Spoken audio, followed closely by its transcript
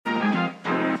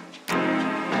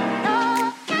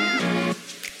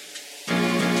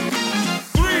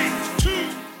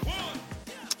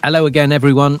Hello again,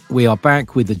 everyone. We are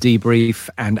back with the debrief.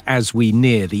 And as we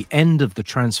near the end of the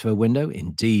transfer window,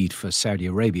 indeed for Saudi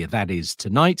Arabia, that is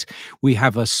tonight, we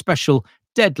have a special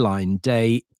deadline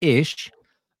day-ish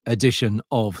edition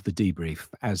of the debrief.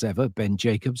 As ever, Ben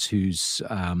Jacobs, whose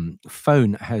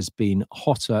phone has been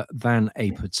hotter than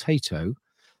a potato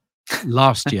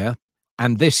last year,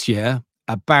 and this year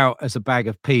about as a bag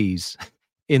of peas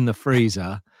in the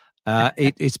freezer.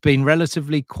 It's been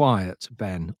relatively quiet,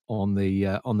 Ben, on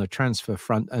the transfer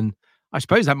front, and I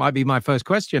suppose that might be my first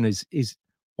question: is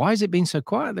why has it been so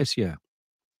quiet this year?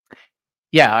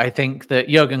 Yeah, I think that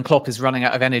Jurgen Klopp is running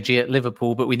out of energy at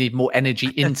Liverpool, but we need more energy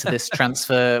into this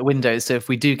transfer window. So if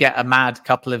we do get a mad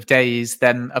couple of days,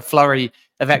 then a flurry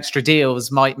of extra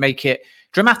deals might make it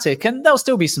dramatic. And there'll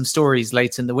still be some stories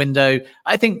late in the window.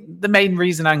 I think the main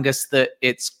reason, Angus, that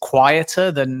it's quieter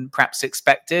than perhaps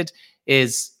expected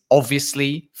is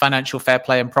obviously financial fair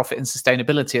play and profit and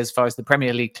sustainability as far as the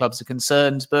Premier League clubs are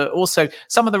concerned, but also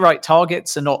some of the right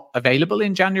targets are not available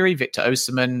in January. Victor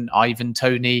Osimhen, Ivan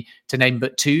Toney, to name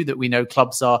but two that we know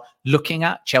clubs are looking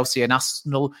at, Chelsea and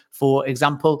Arsenal, for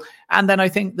example. And then I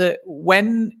think that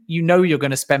when you know you're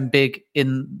going to spend big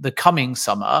in the coming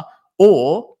summer,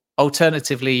 or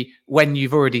alternatively, when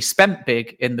you've already spent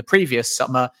big in the previous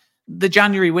summer, the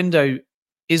January window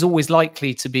is always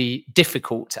likely to be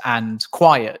difficult and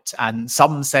quiet. And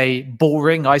some say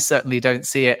boring. I certainly don't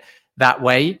see it that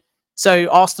way. So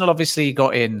Arsenal obviously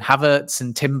got in Havertz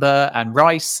and Timber and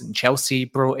Rice, and Chelsea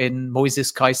brought in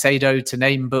Moises Caicedo, to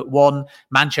name but one.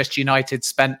 Manchester United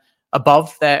spent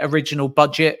above their original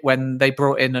budget when they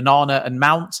brought in Onana and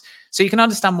Mount. So you can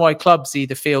understand why clubs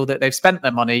either feel that they've spent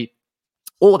their money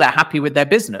or they're happy with their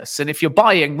business. And if you're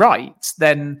buying right,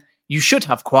 then you should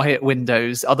have quiet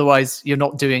windows. Otherwise, you're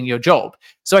not doing your job.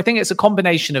 So I think it's a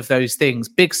combination of those things.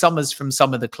 Big summers from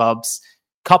some of the clubs,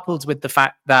 coupled with the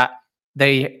fact that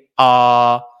they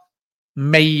are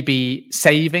maybe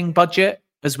saving budget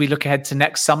as we look ahead to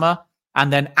next summer,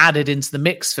 and then added into the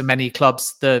mix for many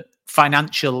clubs, the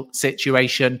financial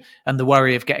situation and the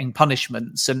worry of getting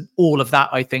punishments. And all of that,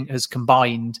 I think, has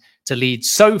combined to lead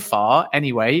so far,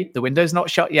 anyway, the window's not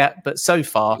shut yet, but so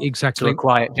far, exactly, to a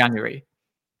quiet January.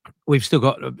 We've still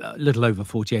got a little over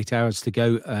 48 hours to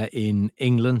go in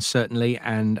England, certainly.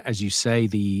 And as you say,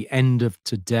 the end of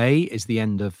today is the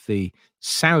end of the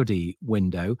Saudi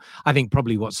window. I think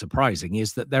probably what's surprising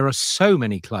is that there are so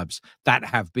many clubs that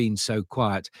have been so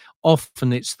quiet.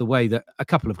 Often it's the way that a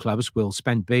couple of clubs will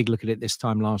spend big. Look at it this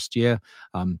time last year.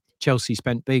 Chelsea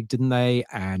spent big, didn't they?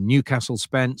 And Newcastle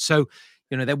spent. So,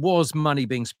 you know, there was money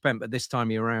being spent, but this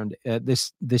time around,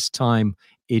 this time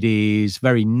it is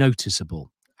very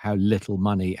noticeable how little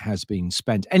money has been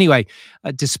spent. Anyway,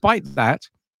 despite that,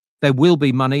 there will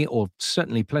be money, or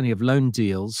certainly plenty of loan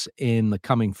deals in the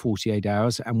coming 48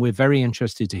 hours. And we're very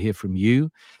interested to hear from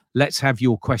you. Let's have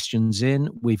your questions in.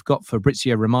 We've got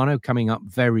Fabrizio Romano coming up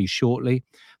very shortly,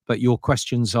 but your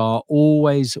questions are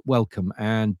always welcome.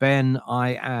 And Ben,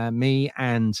 me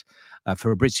and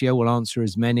Fabrizio will answer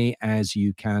as many as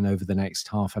you can over the next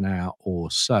half an hour or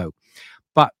so.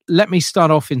 But let me start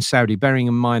off in Saudi, bearing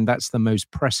in mind that's the most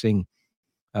pressing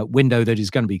window that is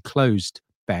going to be closed,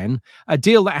 Ben. A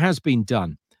deal that has been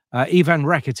done. Ivan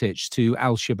Rakitic to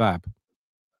Al Shabab.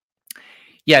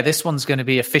 Yeah, this one's going to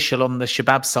be official on the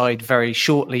Shabab side very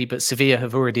shortly, but Sevilla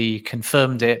have already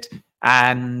confirmed it.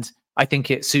 And I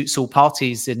think it suits all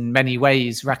parties in many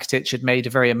ways. Rakitic had made a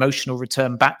very emotional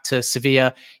return back to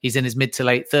Sevilla. He's in his mid to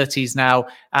late 30s now.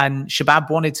 And Shabab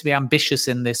wanted to be ambitious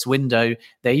in this window.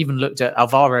 They even looked at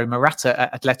Alvaro Morata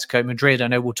at Atletico Madrid. I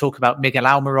know we'll talk about Miguel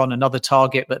Almiron, another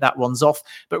target, but that one's off.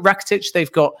 But Rakitic,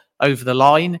 they've got over the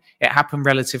line. It happened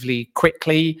relatively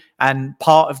quickly. And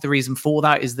part of the reason for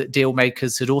that is that deal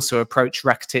makers had also approached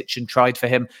Rakitic and tried for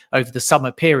him over the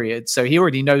summer period. So he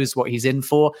already knows what he's in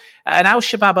for. And Al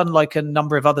Shabab, unlike a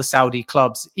number of other Saudi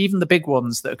clubs, even the big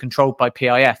ones that are controlled by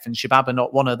PIF, and Shabab are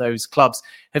not one of those clubs,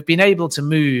 have been able to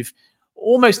move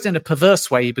almost in a perverse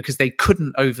way because they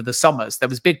couldn't over the summers. There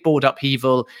was big board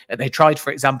upheaval. They tried,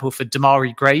 for example, for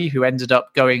Damari Gray, who ended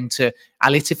up going to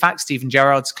Al Ittifaq, Steven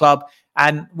Gerrard's club.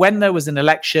 And when there was an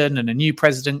election and a new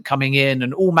president coming in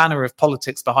and all manner of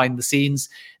politics behind the scenes,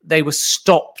 they were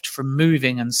stopped from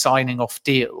moving and signing off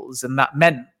deals. And that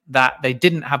meant that they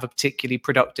didn't have a particularly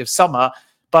productive summer,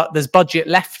 but there's budget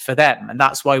left for them. And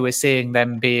that's why we're seeing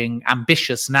them being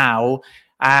ambitious now.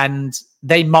 And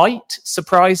they might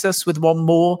surprise us with one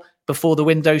more before the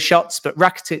window shuts, but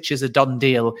Rakitic is a done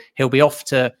deal. He'll be off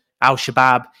to Al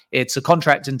Shabab. It's a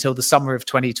contract until the summer of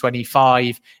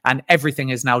 2025, and everything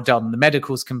is now done. The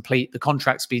medical's complete, the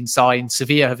contract's been signed.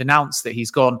 Sevilla have announced that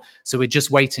he's gone, so we're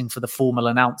just waiting for the formal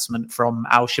announcement from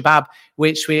Al Shabab,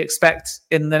 which we expect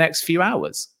in the next few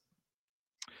hours.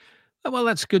 Well,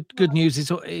 that's good news.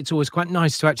 It's always quite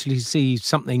nice to actually see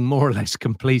something more or less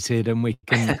completed, and we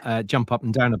can jump up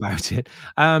and down about it.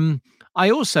 I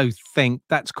also think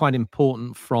that's quite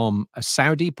important from a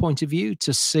Saudi point of view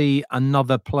to see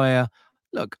another player,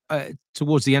 look,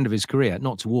 towards the end of his career,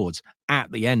 not towards,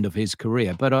 at the end of his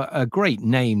career, but a great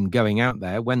name going out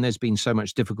there when there's been so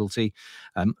much difficulty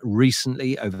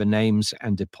recently over names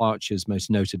and departures, most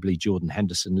notably Jordan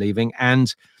Henderson leaving.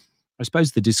 And I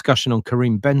suppose the discussion on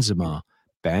Karim Benzema,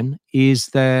 Ben, is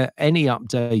there any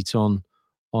update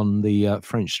on the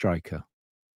French striker?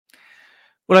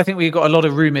 Well, I think we've got a lot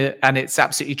of rumour, and it's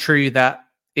absolutely true that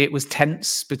it was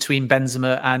tense between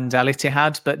Benzema and Al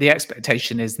Ittihad, but the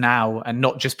expectation is now, and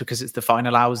not just because it's the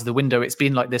final hours of the window, it's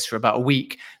been like this for about a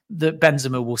week, that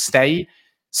Benzema will stay.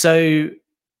 So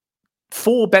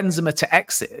for Benzema to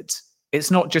exit,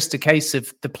 it's not just a case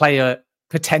of the player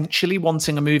potentially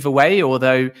wanting a move away,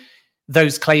 although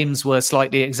those claims were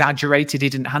slightly exaggerated. He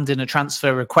didn't hand in a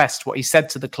transfer request. What he said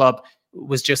to the club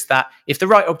was just that if the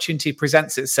right opportunity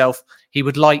presents itself, he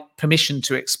would like permission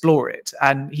to explore it.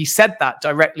 And he said that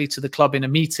directly to the club in a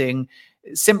meeting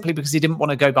simply because he didn't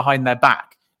want to go behind their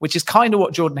back, which is kind of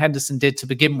what Jordan Henderson did to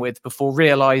begin with before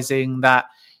realizing that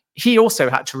he also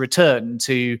had to return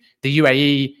to the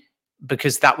UAE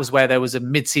because that was where there was a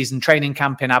mid-season training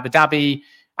camp in Abu Dhabi,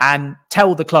 and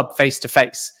tell the club face to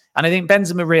face. And I think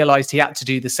Benzema realized he had to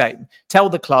do the same. Tell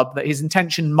the club that his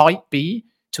intention might be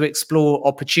to explore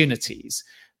opportunities.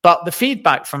 But the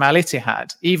feedback from Al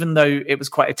Ittihad, even though it was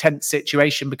quite a tense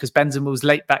situation because Benzema was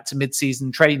late back to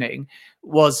mid-season training,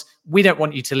 was, we don't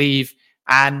want you to leave.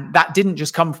 And that didn't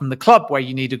just come from the club where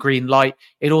you need a green light.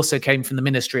 It also came from the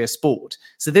Ministry of Sport.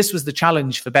 So this was the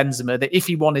challenge for Benzema, that if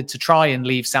he wanted to try and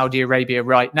leave Saudi Arabia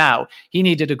right now, he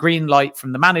needed a green light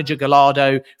from the manager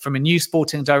Gallardo, from a new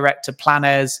sporting director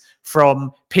Planes,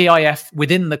 from PIF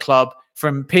within the club,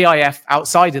 from PIF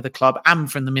outside of the club,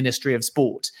 and from the Ministry of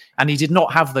Sport. And he did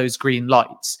not have those green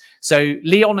lights. So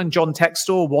Lyon and John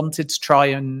Textor wanted to try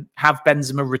and have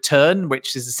Benzema return,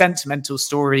 which is a sentimental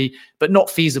story, but not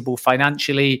feasible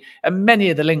financially. And many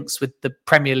of the links with the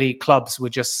Premier League clubs were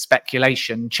just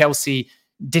speculation. Chelsea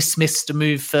dismissed a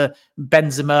move for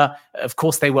Benzema. Of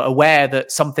course, they were aware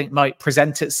that something might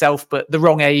present itself, but the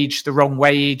wrong age, the wrong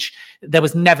wage. There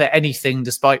was never anything,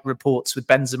 despite reports with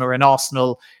Benzema and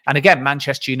Arsenal. And again,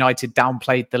 Manchester United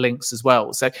downplayed the links as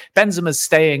well. So Benzema's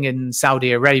staying in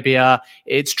Saudi Arabia.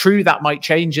 It's true that might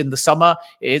change in the summer.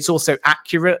 It's also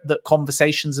accurate that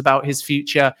conversations about his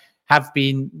future have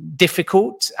been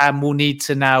difficult and will need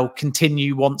to now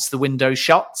continue once the window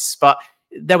shuts. But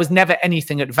there was never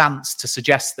anything advanced to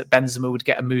suggest that Benzema would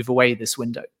get a move away this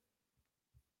window.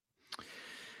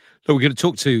 So we're going to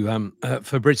talk to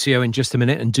Fabrizio in just a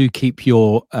minute, and do keep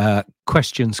your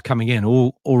questions coming in.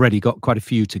 Already got quite a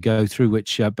few to go through,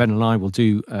 which Ben and I will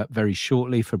do very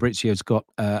shortly. Fabrizio's got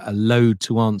a load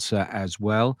to answer as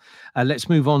well. Let's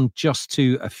move on just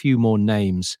to a few more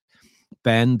names,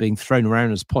 Ben, being thrown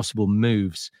around as possible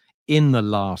moves in the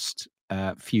last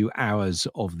few hours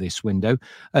of this window.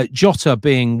 Jota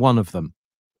being one of them.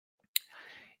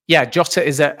 Yeah, Jota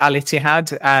is at Al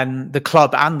Ittihad, and the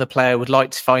club and the player would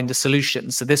like to find a solution.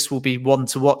 So this will be one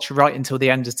to watch right until the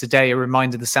end of today. A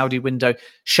reminder, the Saudi window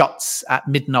shuts at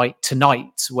midnight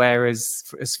tonight, whereas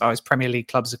as far as Premier League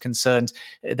clubs are concerned,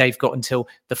 they've got until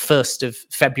the 1st of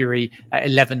February at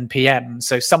 11 p.m.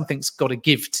 So something's got to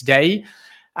give today.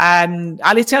 And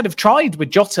Al Ittihad have tried with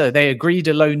Jota. They agreed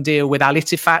a loan deal with Al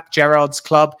Ittifaq, Gerrard's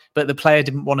club, but the player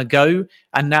didn't want to go.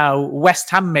 And now West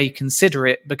Ham may consider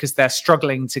it because they're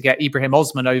struggling to get Ibrahim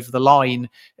Osman over the line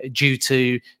due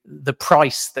to the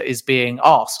price that is being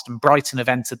asked. And Brighton have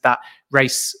entered that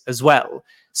race as well.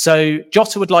 So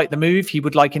Jota would like the move. He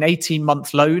would like an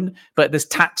 18-month loan, but there's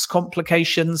tax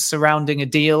complications surrounding a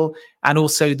deal. And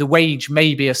also the wage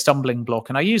may be a stumbling block.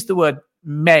 And I use the word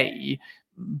may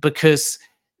because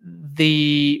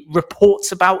the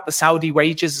reports about the Saudi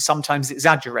wages are sometimes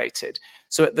exaggerated.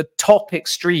 So at the top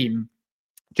extreme,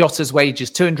 Jota's wage is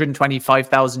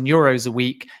 225,000 euros a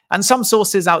week. And some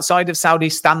sources outside of Saudi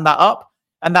stand that up.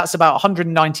 And that's about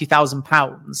 190,000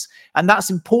 pounds. And that's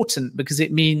important because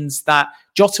it means that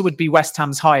Jota would be West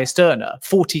Ham's highest earner,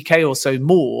 40k or so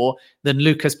more than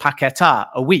Lucas Paquetá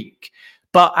a week.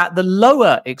 But at the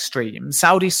lower extreme,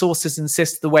 Saudi sources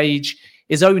insist the wage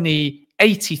is only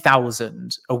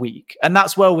 80,000 a week. And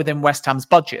that's well within West Ham's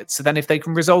budget. So then if they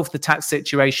can resolve the tax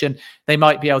situation, they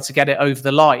might be able to get it over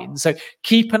the line. So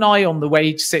keep an eye on the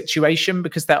wage situation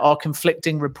because there are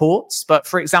conflicting reports. But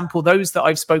for example, those that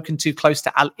I've spoken to close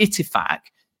to Al Ittifaq,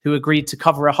 who agreed to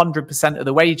cover 100% of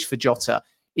the wage for Jota,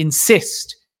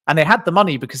 insist, and they had the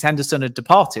money because Henderson had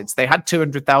departed. So they had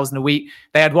 200,000 a week.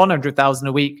 They had 100,000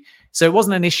 a week. So it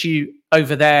wasn't an issue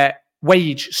over their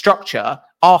wage structure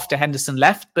after Henderson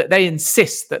left, but they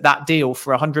insist that that deal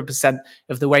for 100%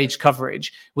 of the wage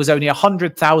coverage was only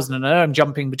 100,000. And I know I'm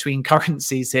jumping between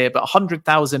currencies here, but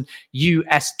 100,000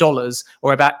 US dollars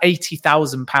or about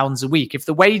 80,000 pounds a week. If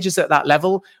the wage is at that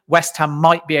level, West Ham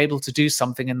might be able to do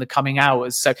something in the coming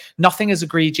hours. So nothing is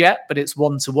agreed yet, but it's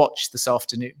one to watch this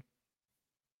afternoon.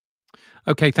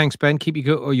 Okay, thanks, Ben. Keep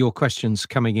your questions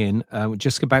coming in. We're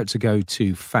just about to go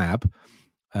to Fab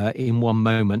in one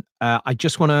moment. I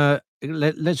just want to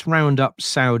let's round up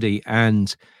Saudi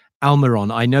and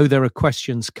Almiron. I know there are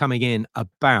questions coming in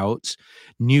about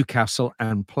Newcastle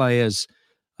and players.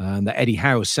 That Eddie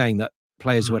Howe is saying that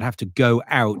players would have to go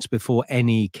out before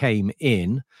any came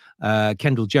in.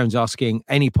 Kendall Jones asking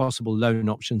any possible loan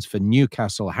options for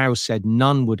Newcastle. Howe said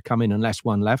none would come in unless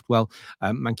one left. Well,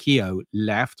 Manquillo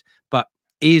left, but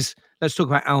let's talk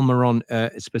about Almiron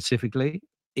specifically.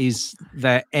 Is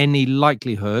there any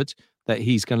likelihood that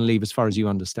he's going to leave as far as you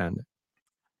understand it?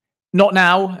 Not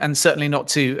now, and certainly not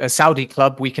to a Saudi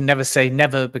club. We can never say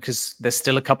never because there's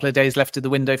still a couple of days left of the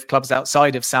window for clubs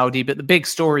outside of Saudi. But the big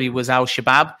story was Al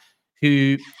Shabab,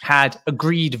 who had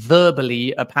agreed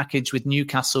verbally a package with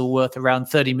Newcastle worth around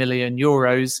 30 million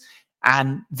euros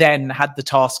and then had the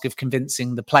task of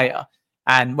convincing the player.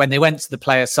 And when they went to the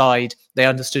player side, they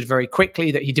understood very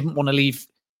quickly that he didn't want to leave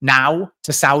now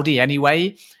to Saudi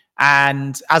anyway.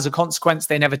 And as a consequence,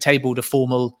 they never tabled a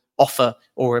formal offer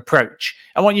or approach.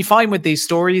 And what you find with these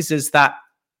stories is that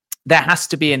there has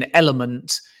to be an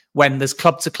element when there's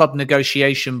club-to-club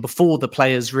negotiation before the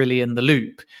player's really in the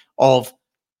loop of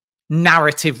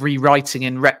narrative rewriting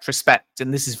in retrospect,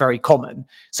 and this is very common.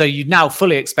 So you'd now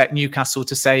fully expect Newcastle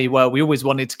to say, well, we always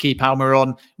wanted to keep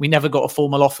Almiron. We never got a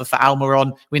formal offer for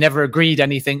Almiron. We never agreed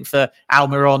anything for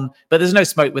Almiron, but there's no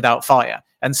smoke without fire.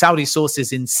 And Saudi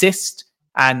sources insist,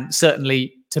 and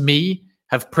certainly to me,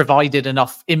 have provided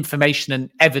enough information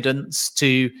and evidence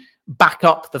to back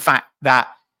up the fact that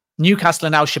Newcastle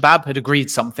and Al Shabab had agreed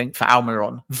something for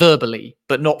Almiron verbally,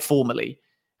 but not formally.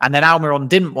 And then Almiron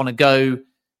didn't want to go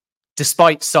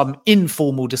despite some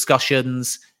informal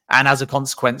discussions. And as a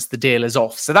consequence, the deal is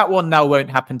off. So that one now won't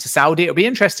happen to Saudi. It'll be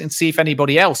interesting to see if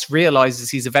anybody else realizes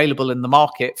he's available in the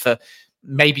market for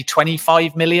maybe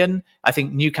 25 million. I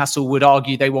think Newcastle would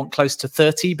argue they want close to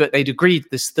 30, but they'd agreed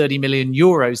this 30 million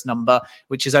euros number,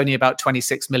 which is only about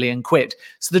 26 million quid.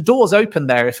 So the door's open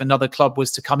there if another club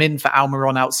was to come in for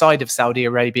Almiron outside of Saudi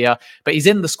Arabia, but he's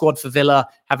in the squad for Villa,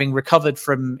 having recovered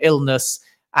from illness,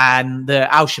 and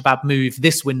the Al Shabab move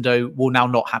this window will now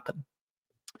not happen.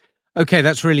 Okay,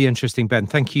 that's really interesting, Ben.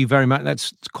 Thank you very much.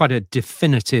 That's quite a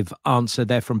definitive answer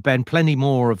there from Ben. Plenty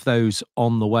more of those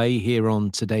on the way here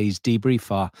on today's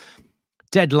debrief, our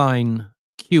deadline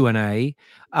Q&A.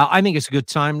 I think it's a good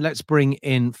time. Let's bring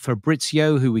in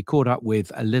Fabrizio, who we caught up with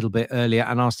a little bit earlier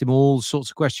and asked him all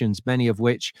sorts of questions, many of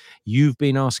which you've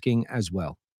been asking as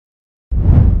well.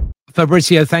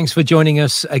 Fabrizio, thanks for joining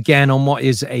us again on what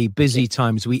is a busy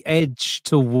time as we edge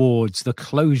towards the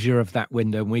closure of that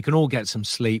window and we can all get some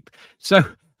sleep. So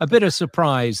a bit of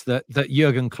surprise that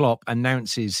Jurgen Klopp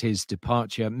announces his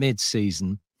departure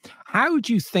mid-season. How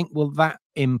do you think will that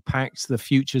impact the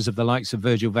futures of the likes of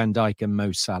Virgil van Dijk and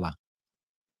Mo Salah?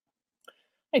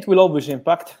 It will always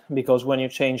impact because when you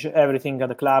change everything at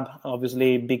the club,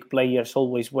 obviously big players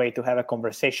always wait to have a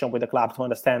conversation with the club to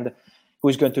understand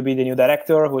who's going to be the new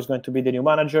director, who's going to be the new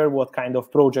manager, what kind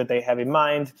of project they have in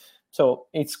mind. So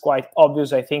it's quite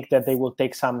obvious, I think, that they will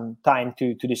take some time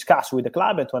to discuss with the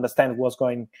club and to understand what's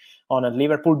going on at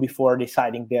Liverpool before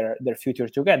deciding their future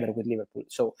together with Liverpool.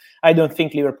 So I don't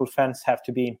think Liverpool fans have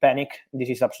to be in panic. This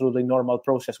is absolutely normal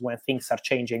process when things are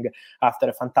changing after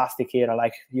a fantastic era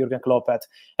like Jurgen Klopp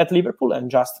at Liverpool,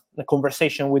 and just a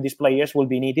conversation with these players will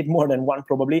be needed, more than one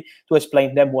probably, to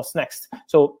explain them what's next.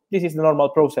 So this is the normal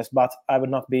process, but I would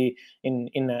not be in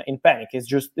panic. It's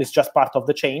just part of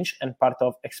the change and part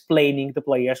of explaining the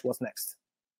players what's next.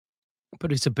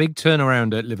 But it's a big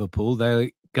turnaround at Liverpool. They're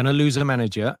going to lose a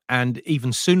manager, and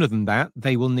even sooner than that,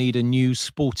 they will need a new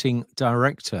sporting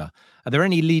director. Are there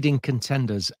any leading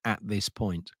contenders at this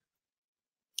point?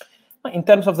 In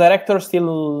terms of director,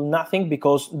 still nothing,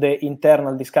 because the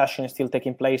internal discussion is still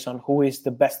taking place on who is the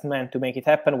best man to make it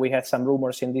happen. We had some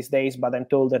rumors in these days, but I'm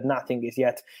told that nothing is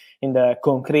yet in the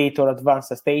concrete or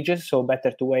advanced stages. So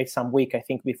better to wait some week, I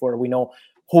think, before we know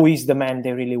who is the man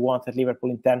they really want at Liverpool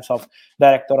in terms of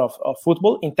director of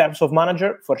football. In terms of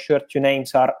manager, for sure, two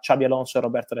names are Xabi Alonso and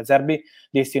Roberto De Zerbi.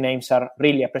 These two names are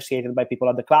really appreciated by people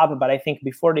at the club. But I think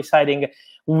before deciding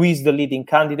who is the leading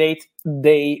candidate,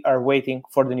 they are waiting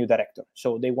for the new director.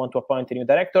 So they want to appoint a new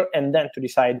director and then to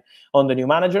decide on the new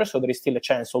manager. So there is still a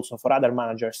chance also for other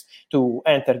managers to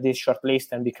enter this short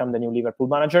list and become the new Liverpool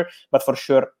manager. But for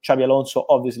sure, Xabi Alonso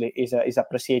obviously is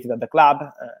appreciated at the club,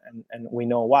 and we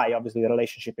know why. Obviously, the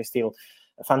relationship is still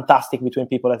fantastic between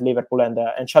people at Liverpool and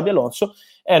Xabi Alonso.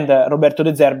 And Roberto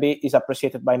De Zerbi is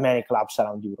appreciated by many clubs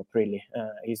around Europe, really.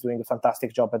 He's doing a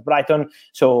fantastic job at Brighton.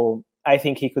 So I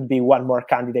think he could be one more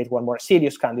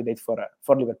serious candidate for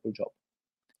Liverpool job.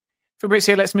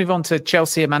 Fabrizio, let's move on to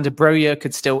Chelsea. Amanda Broja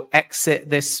could still exit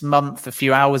this month. A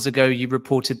few hours ago, you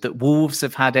reported that Wolves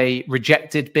have had a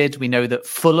rejected bid. We know that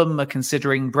Fulham are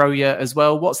considering Broja as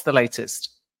well. What's the latest?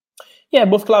 Yeah,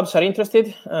 both clubs are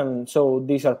interested. So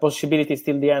these are possibilities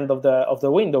till the end of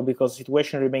the window, because the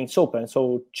situation remains open.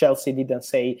 So Chelsea didn't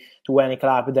say to any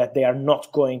club that they are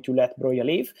not going to let Broja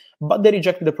leave, but they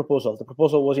rejected the proposal. The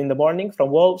proposal was in the morning from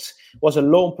Wolves, was a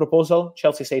loan proposal.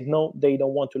 Chelsea said no, they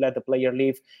don't want to let the player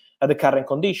leave at the current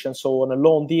conditions. So on a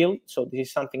loan deal, so this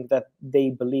is something that they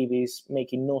believe is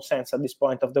making no sense at this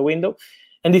point of the window.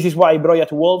 And this is why Broja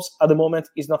to Wolves at the moment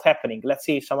is not happening. Let's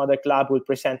see if some other club will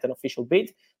present an official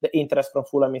bid. The interest from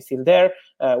Fulham is still there.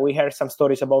 We heard some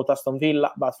stories about Aston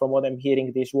Villa, but from what I'm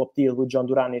hearing, the swap deal with John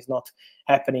Duran is not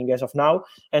happening as of now.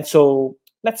 And so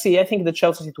let's see. I think the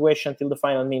Chelsea situation till the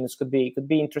final minutes could be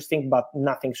interesting, but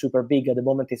nothing super big at the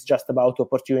moment. It's just about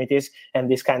opportunities and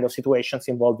these kind of situations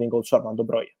involving also Armando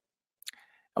Broja.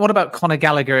 What about Conor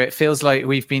Gallagher? It feels like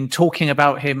we've been talking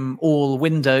about him all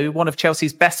window. One of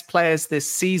Chelsea's best players this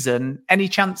season. Any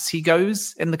chance he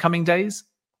goes in the coming days?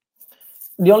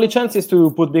 The only chance is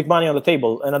to put big money on the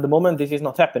table. And at the moment, this is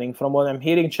not happening. From what I'm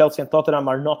hearing, Chelsea and Tottenham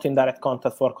are not in direct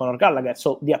contact for Conor Gallagher.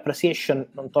 So the appreciation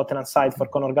on Tottenham side for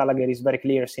Conor Gallagher is very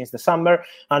clear since the summer.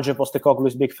 Ange Postecoglou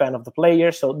is a big fan of the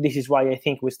player. So this is why I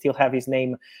think we still have his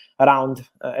name around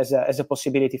as a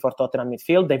possibility for Tottenham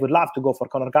midfield. They would love to go for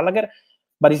Conor Gallagher,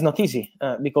 but it's not easy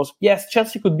because, yes,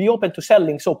 Chelsea could be open to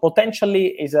selling. So potentially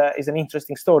is an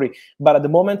interesting story. But at the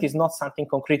moment, it's not something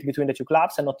concrete between the two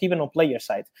clubs and not even on player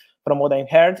side. From what I've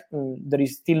heard, there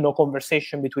is still no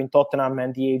conversation between Tottenham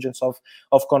and the agents of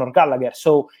Conor Gallagher.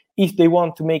 So if they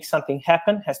want to make something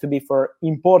happen, it has to be for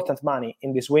important money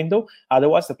in this window.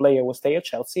 Otherwise, the player will stay at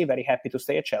Chelsea, very happy to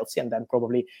stay at Chelsea, and then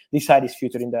probably decide his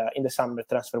future in the summer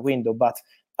transfer window. But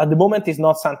at the moment, it's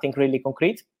not something really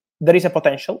concrete. There is a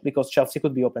potential because Chelsea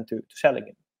could be open to selling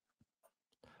him.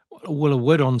 Well, a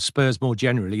word on Spurs more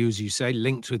generally, as you say,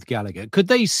 linked with Gallagher. Could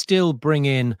they still bring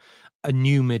in a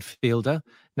new midfielder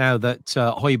now that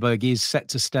Højbjerg is set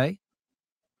to stay?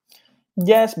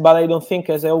 Yes, but I don't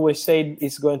think, as I always say,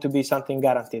 it's going to be something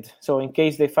guaranteed. So in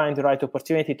case they find the right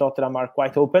opportunity, Tottenham are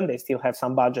quite open. They still have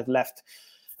some budget left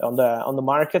on the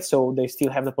market, so they still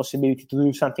have the possibility to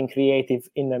do something creative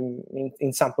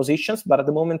in some positions. But at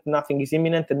the moment, nothing is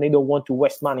imminent, and they don't want to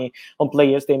waste money on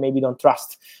players they maybe don't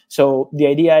trust. So the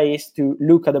idea is to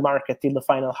look at the market till the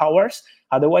final hours.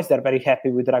 Otherwise, they're very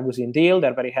happy with Dragusin deal.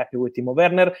 They're very happy with Timo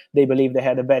Werner. They believe they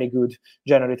had a very good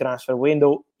January transfer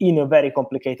window in a very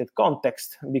complicated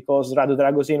context because Radu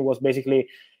Dragusin was basically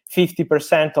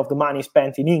 50% of the money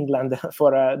spent in England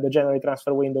for the January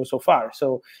transfer window so far.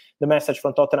 So the message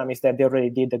from Tottenham is that they already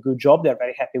did a good job. They're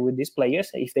very happy with these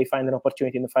players. If they find an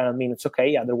opportunity in the final minutes,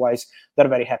 okay. Otherwise, they're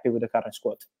very happy with the current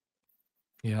squad.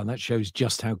 Yeah, that shows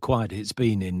just how quiet it's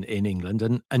been in England.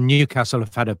 And Newcastle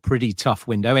have had a pretty tough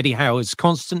window. Eddie Howe has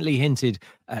constantly hinted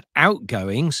at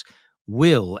outgoings.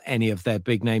 Will any of their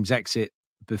big names exit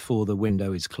before the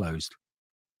window is closed?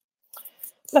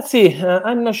 Let's see.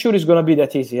 I'm not sure it's going to be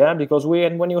that easy, because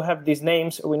when you have these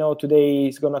names, we know today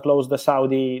is going to close the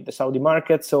Saudi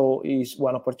market, so it's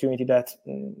one opportunity that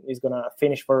is going to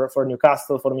finish for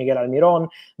Newcastle, for Miguel Almiron.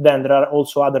 Then there are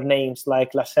also other names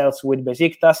like Lascelles with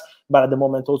Besiktas, but at the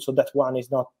moment also that one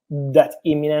is not that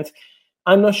imminent.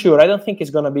 I'm not sure. I don't think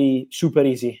it's going to be super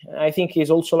easy. I think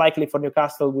it's also likely for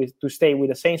Newcastle to stay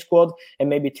with the same squad and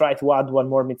maybe try to add one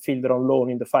more midfielder on loan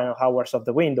in the final hours of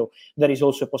the window. That is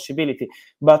also a possibility.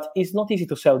 But it's not easy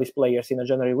to sell these players in a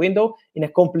January window, in a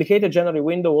complicated January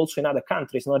window also in other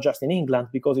countries, not just in England,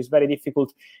 because it's very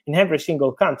difficult in every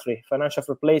single country. Financial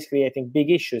fair play is creating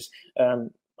big issues.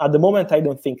 at the moment, I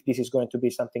don't think this is going to be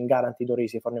something guaranteed or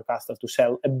easy for Newcastle to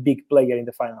sell a big player in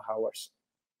the final hours.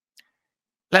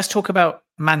 Let's talk about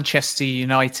Manchester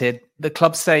United. The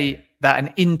club say that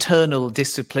an internal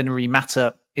disciplinary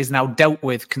matter is now dealt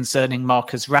with concerning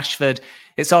Marcus Rashford.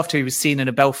 It's after he was seen in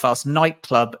a Belfast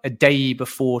nightclub a day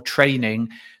before training.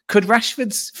 Could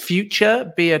Rashford's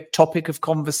future be a topic of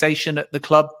conversation at the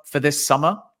club for this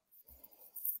summer?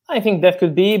 I think that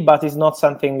could be, but it's not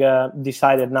something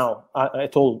decided now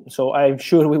at all. So I'm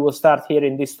sure we will start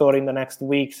hearing this story in the next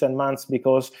weeks and months,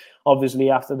 because obviously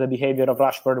after the behavior of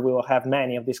Rashford, we will have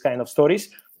many of these kind of stories.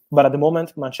 But at the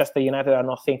moment, Manchester United are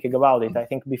not thinking about it. I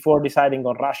think before deciding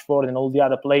on Rashford and all the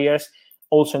other players,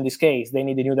 also in this case, they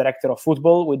need a new director of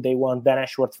football. They want Dan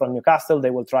Ashworth from Newcastle. They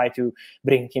will try to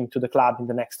bring him to the club in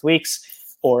the next weeks,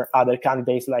 or other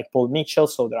candidates like Paul Mitchell.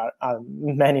 So there are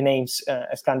many names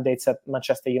as candidates at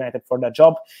Manchester United for that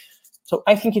job. So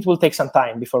I think it will take some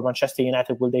time before Manchester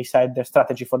United will decide their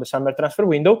strategy for the summer transfer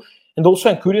window. And also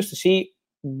I'm curious to see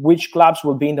which clubs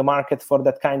will be in the market for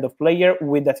that kind of player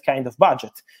with that kind of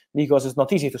budget, because it's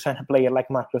not easy to sign a player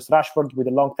like Marcus Rashford with a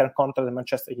long-term contract at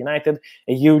Manchester United,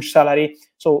 a huge salary.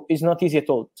 So it's not easy at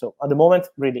all. So at the moment,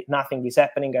 really nothing is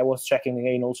happening. I was checking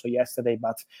again also yesterday,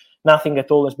 but nothing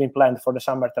at all has been planned for the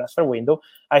summer transfer window.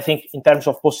 I think in terms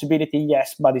of possibility,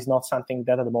 yes, but it's not something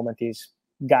that at the moment is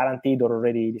guaranteed or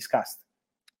already discussed.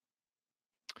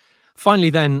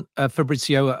 Finally, then,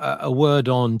 Fabrizio, a word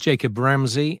on Jacob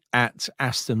Ramsey at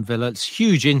Aston Villa. It's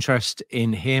huge interest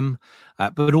in him,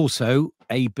 but also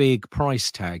a big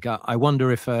price tag. I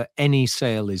wonder if any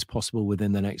sale is possible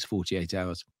within the next 48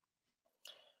 hours.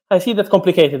 I see that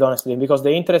complicated, honestly, because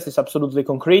the interest is absolutely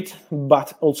concrete,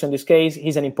 but also in this case,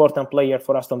 he's an important player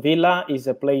for Aston Villa. He's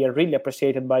a player really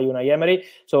appreciated by Unai Emery,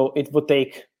 so it would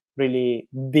take really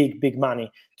big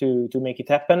money to make it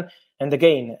happen. And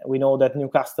again, we know that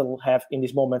Newcastle have in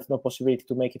this moment no possibility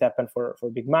to make it happen for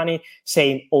big money.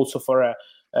 Same also for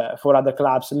other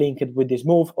clubs linked with this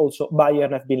move. Also,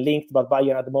 Bayern have been linked, but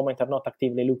Bayern at the moment are not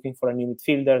actively looking for a new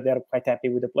midfielder. They're quite happy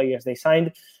with the players they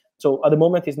signed. So at the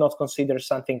moment, it's not considered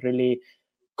something really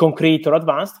concrete or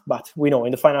advanced, but we know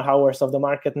in the final hours of the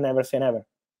market, never say never.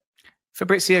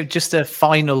 Fabrizio, just a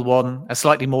final one, a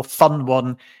slightly more fun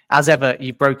one. As ever,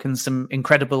 you've broken some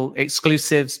incredible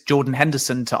exclusives. Jordan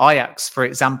Henderson to Ajax, for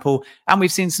example. And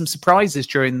we've seen some surprises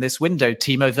during this window.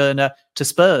 Timo Werner to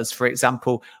Spurs, for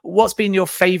example. What's been your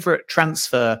favourite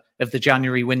transfer of the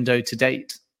January window to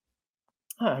date?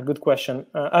 Good question.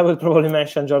 I will probably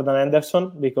mention Jordan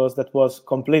Henderson, because that was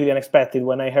completely unexpected.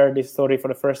 When I heard this story for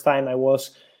the first time, I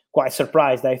was quite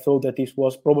surprised. I thought that this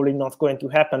was probably not going to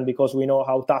happen, because we know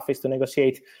how tough it is to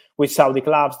negotiate with Saudi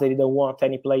clubs. They didn't want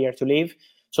any player to leave.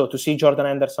 So to see Jordan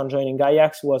Henderson joining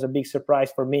Ajax was a big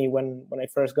surprise for me when I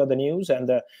first got the news.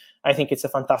 And I think it's a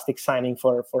fantastic signing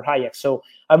for Ajax. So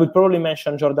I would probably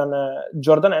mention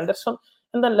Jordan Henderson.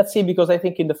 And then let's see, because I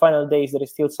think in the final days, there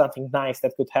is still something nice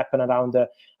that could happen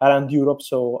around Europe.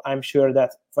 So I'm sure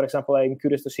that, for example, I'm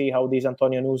curious to see how this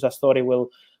Antonio Nusa story will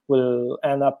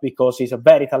end up, because he's a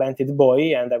very talented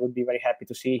boy, and I would be very happy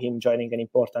to see him joining an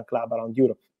important club around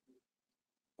Europe.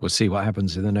 We'll see what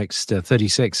happens in the next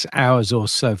 36 hours or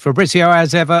so. Fabrizio,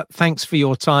 as ever, thanks for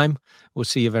your time. We'll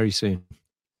see you very soon.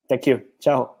 Thank you.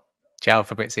 Ciao. Ciao,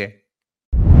 Fabrizio.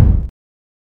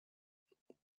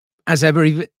 As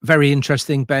ever, very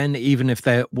interesting, Ben, even if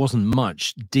there wasn't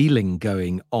much dealing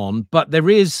going on. But there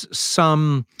is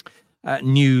some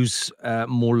news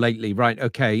more lately, right?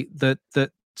 Okay, that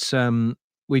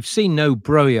we've seen no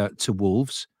Broja to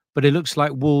Wolves, but it looks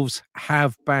like Wolves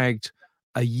have bagged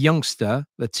a youngster,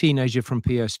 a teenager from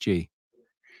PSG.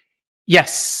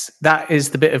 Yes, that is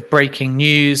the bit of breaking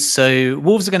news. So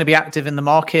Wolves are going to be active in the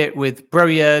market with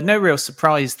Broja. No real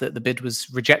surprise that the bid was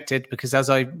rejected, because as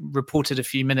I reported a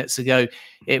few minutes ago,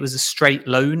 it was a straight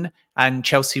loan and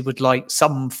Chelsea would like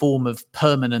some form of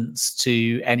permanence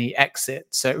to any exit.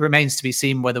 So it remains to be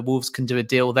seen whether Wolves can do a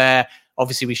deal there.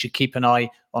 Obviously, we should keep an eye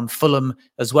on Fulham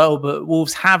as well. But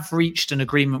Wolves have reached an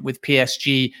agreement with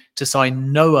PSG to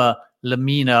sign Noah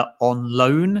Lemina on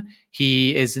loan.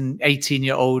 He is an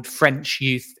 18-year-old French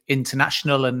youth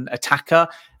international and attacker,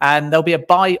 and there'll be a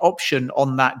buy option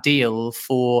on that deal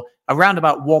for around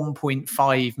about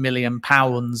 £1.5 million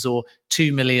or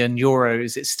 2 million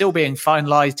euros. It's still being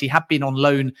finalised. He had been on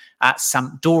loan at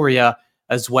Sampdoria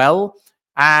as well.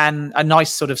 And a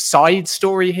nice sort of side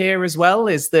story here as well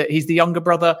is that he's the younger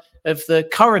brother of the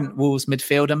current Wolves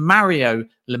midfielder, Mario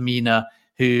Lemina,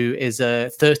 who is a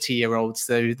 30-year-old.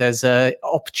 So there's an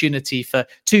opportunity for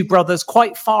two brothers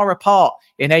quite far apart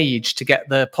in age to get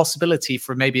the possibility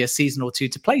for maybe a season or two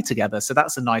to play together. So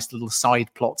that's a nice little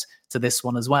side plot to this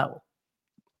one as well.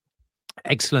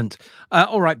 Excellent.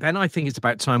 All right, Ben, I think it's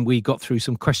about time we got through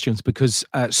some questions because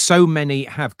so many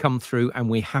have come through and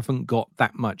we haven't got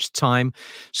that much time.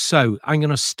 So I'm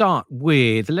going to start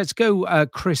with, let's go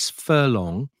Chris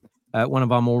Furlong, one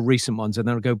of our more recent ones, and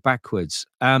then I'll go backwards.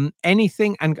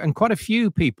 Anything, and quite a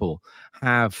few people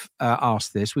have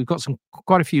asked this. We've got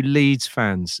quite a few Leeds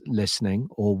fans listening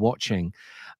or watching.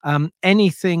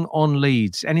 Anything on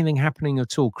Leeds, anything happening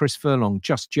at all? Chris Furlong,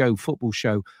 Just Joe Football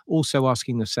Show, also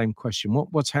asking the same question.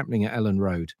 What's happening at Ellen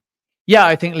Road? Yeah,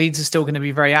 I think Leeds are still going to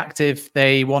be very active.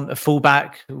 They want a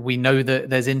fullback. We know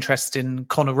that there's interest in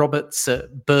Connor Roberts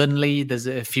at Burnley. There's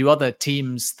a few other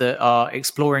teams that are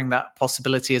exploring that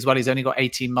possibility as well. He's only got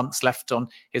 18 months left on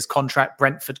his contract.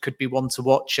 Brentford could be one to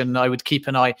watch, and I would keep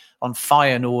an eye on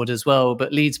Feyenoord as well.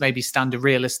 But Leeds maybe stand a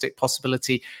realistic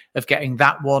possibility of getting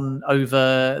that one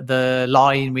over the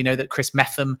line. We know that Chris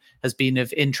Metham has been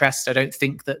of interest. I don't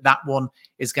think that one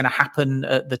is going to happen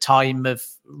at the time of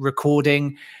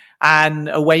recording. And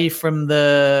away from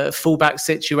the fullback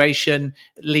situation,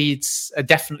 Leeds are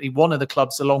definitely one of the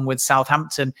clubs, along with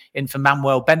Southampton, in for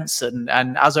Manuel Benson.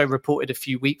 And as I reported a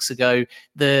few weeks ago,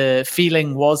 the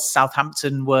feeling was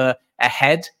Southampton were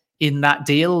ahead in that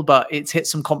deal, but it's hit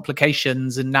some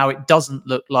complications. And now it doesn't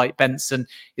look like Benson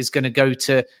is going to go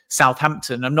to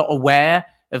Southampton. I'm not aware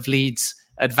of Leeds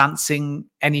advancing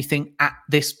anything at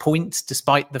this point,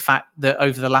 despite the fact that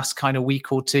over the last kind of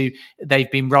week or two,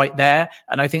 they've been right there.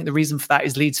 And I think the reason for that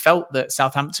is Leeds felt that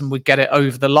Southampton would get it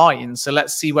over the line. So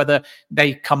let's see whether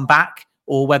they come back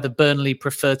or whether Burnley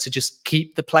prefer to just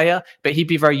keep the player. But he'd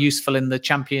be very useful in the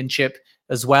Championship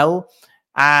as well.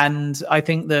 And I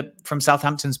think that from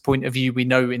Southampton's point of view, we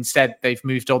know instead they've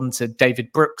moved on to David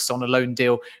Brooks on a loan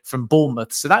deal from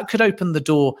Bournemouth. So that could open the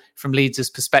door from Leeds'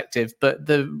 perspective. But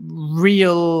the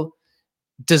real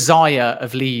desire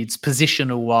of Leeds,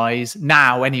 positional wise,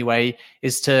 now anyway,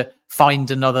 is to find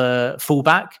another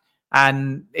fullback.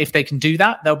 And if they can do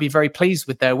that, they'll be very pleased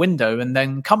with their window. And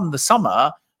then come the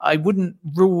summer, I wouldn't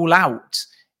rule out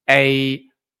a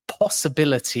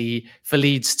possibility for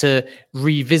Leeds to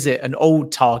revisit an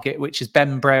old target, which is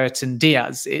Ben Brereton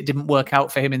Diaz. It didn't work out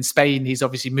for him in Spain. He's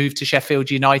obviously moved to Sheffield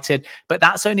United, but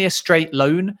that's only a straight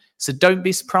loan. So don't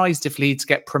be surprised if Leeds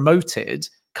get promoted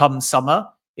come summer,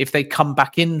 if they come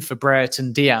back in for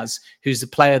Brereton Diaz, who's a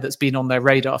player that's been on their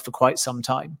radar for quite some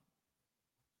time.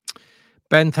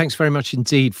 Ben, thanks very much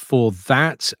indeed for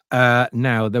that.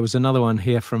 Now, there was another one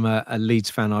here from a Leeds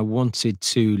fan I wanted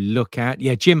to look at.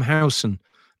 Yeah, Jim Howson.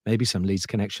 Maybe some Leeds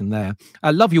connection there. I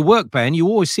love your work, Ben. You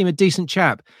always seem a decent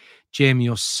chap. Jim,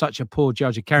 you're such a poor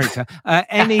judge of character.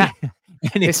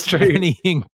 It's true.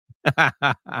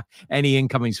 Any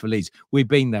incomings for Leeds? We've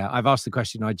been there. I've asked the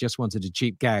question. I just wanted a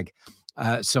cheap gag.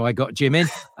 So I got Jim in.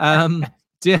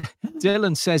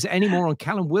 Dylan says, any more on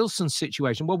Callum Wilson's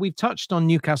situation? Well, we've touched on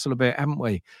Newcastle a bit, haven't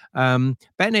we? Ben,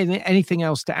 anything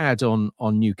else to add on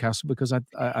Newcastle? Because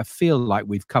I feel like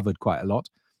we've covered quite a lot.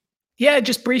 Yeah,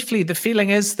 just briefly, the feeling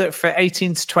is that for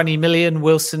 18 to 20 million,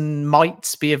 Wilson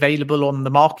might be available on the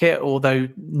market, although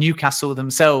Newcastle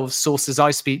themselves, sources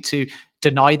I speak to,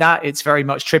 deny that. It's very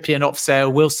much Trippier not for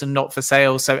sale, Wilson not for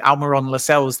sale. So Almiron,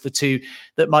 Lascelles, the two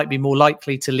that might be more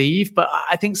likely to leave. But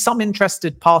I think some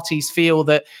interested parties feel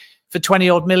that for 20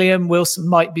 odd million, Wilson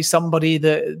might be somebody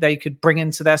that they could bring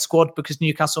into their squad because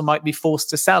Newcastle might be forced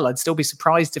to sell. I'd still be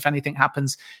surprised if anything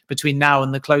happens between now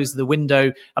and the close of the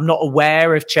window. I'm not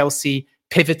aware of Chelsea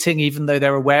pivoting, even though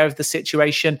they're aware of the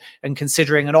situation and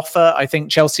considering an offer. I think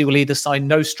Chelsea will either sign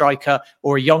no striker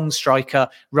or a young striker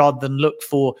rather than look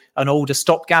for an older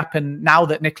stopgap. And now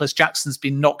that Nicholas Jackson's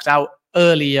been knocked out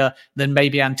earlier than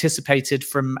maybe anticipated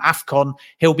from AFCON,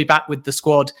 he'll be back with the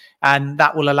squad and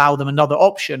that will allow them another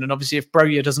option. And obviously if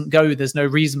Broja doesn't go, there's no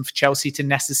reason for Chelsea to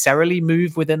necessarily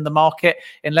move within the market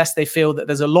unless they feel that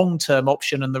there's a long-term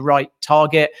option and the right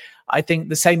target. I think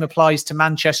the same applies to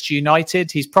Manchester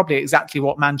United. He's probably exactly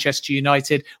what Manchester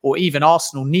United or even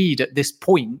Arsenal need at this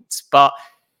point. But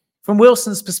from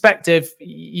Wilson's perspective,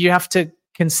 you have to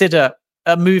consider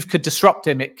a move could disrupt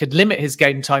him. It could limit his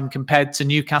game time compared to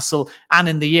Newcastle and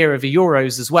in the year of the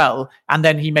Euros as well. And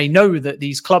then he may know that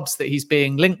these clubs that he's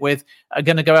being linked with are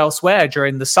going to go elsewhere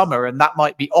during the summer. And that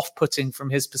might be off-putting from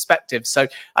his perspective. So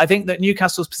I think that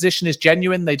Newcastle's position is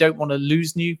genuine. They don't want to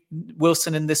lose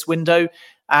Wilson in this window.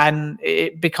 And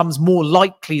it becomes more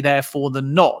likely, therefore,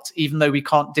 than not, even though we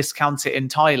can't discount it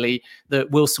entirely, that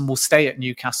Wilson will stay at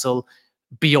Newcastle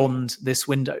beyond this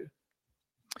window.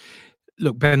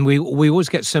 Look, Ben, we always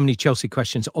get so many Chelsea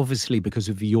questions, obviously because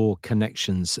of your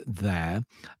connections there.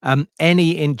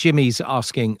 Jimmy's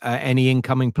asking, any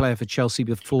incoming player for Chelsea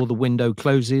before the window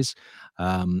closes?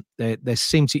 There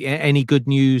seems to be any good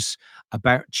news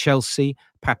about Chelsea,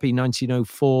 Pappy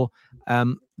 1904.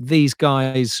 These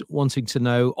guys wanting to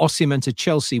know Osimhen to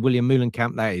Chelsea, William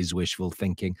Moulenkamp. That is wishful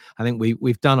thinking. I think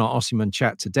we've done our Osimhen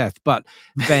chat to death. But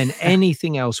Ben,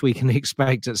 anything else we can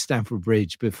expect at Stamford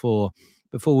Bridge before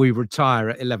we retire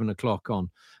at 11 o'clock on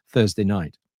Thursday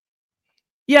night?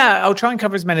 Yeah, I'll try and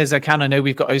cover as many as I can. I know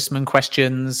we've got Osimhen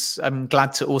questions. I'm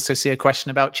glad to also see a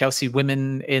question about Chelsea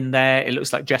women in there. It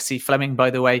looks like Jessie Fleming, by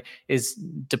the way, is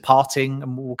departing,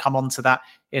 and we'll come on to that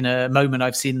in a moment.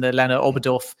 I've seen the Lena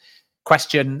Oberdorf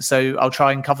question, so I'll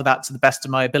try and cover that to the best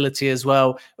of my ability as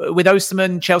well. With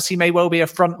Osimhen, Chelsea may well be a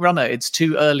front runner. It's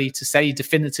too early to say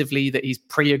definitively that he's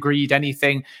pre-agreed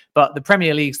anything, but the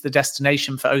Premier League's the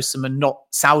destination for Osimhen, not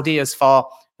Saudi, as far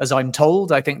as I'm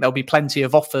told. I think there'll be plenty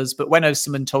of offers, but when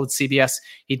Osimhen told CBS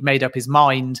he'd made up his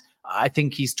mind, I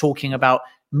think he's talking about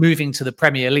moving to the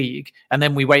Premier League, and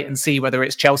then we wait and see whether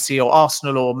it's Chelsea or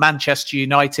Arsenal or Manchester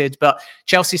United. But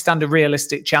Chelsea stand a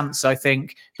realistic chance, I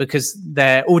think, because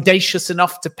they're audacious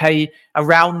enough to pay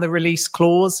around the release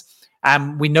clause.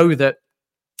 We know that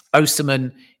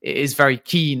Osimhen is very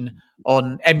keen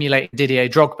on emulating Didier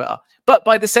Drogba. But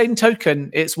by the same token,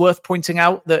 it's worth pointing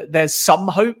out that there's some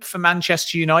hope for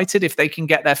Manchester United if they can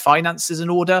get their finances in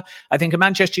order. I think a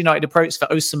Manchester United approach for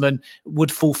Osimhen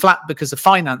would fall flat because of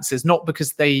finances, not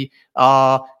because they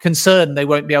are concerned they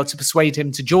won't be able to persuade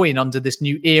him to join under this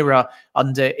new era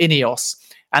under Ineos.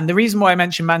 And the reason why I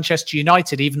mention Manchester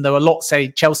United, even though a lot say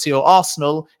Chelsea or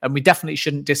Arsenal, and we definitely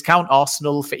shouldn't discount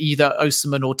Arsenal for either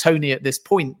Osimhen or Toney at this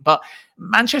point, but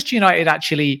Manchester United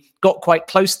actually got quite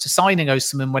close to signing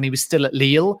Osimhen when he was still at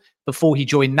Lille before he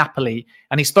joined Napoli.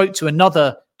 And he spoke to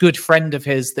another good friend of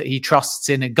his that he trusts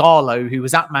in Ighalo, who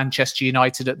was at Manchester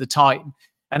United at the time.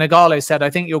 And Ighalo said,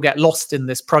 I think you'll get lost in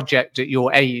this project at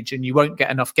your age and you won't get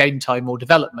enough game time or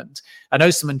development. And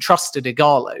Osimhen trusted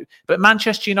Ighalo, but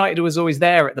Manchester United was always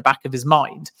there at the back of his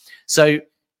mind. So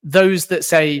those that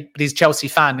say, but he's a Chelsea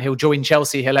fan, he'll join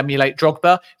Chelsea, he'll emulate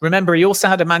Drogba. Remember, he also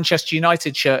had a Manchester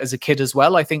United shirt as a kid as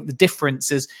well. I think the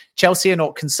difference is Chelsea are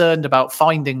not concerned about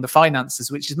finding the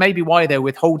finances, which is maybe why they're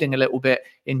withholding a little bit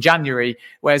in January.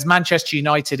 Whereas Manchester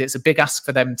United, it's a big ask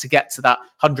for them to get to that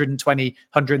 120,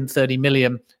 130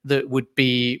 million that would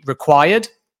be required.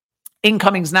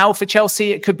 Incomings now for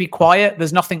Chelsea, it could be quiet.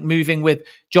 There's nothing moving with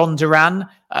John Duran.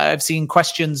 I've seen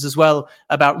questions as well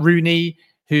about Rooney,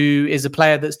 who is a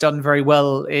player that's done very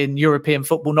well in European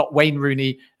football, not Wayne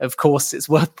Rooney, of course. It's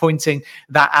worth pointing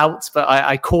that out, but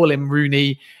I call him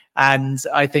Rooney. And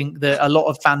I think that a lot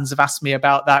of fans have asked me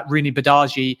about that. Rooney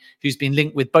Badaji, who's been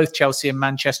linked with both Chelsea and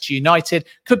Manchester United,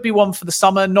 could be one for the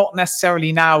summer, not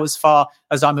necessarily now as far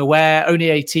as I'm aware. Only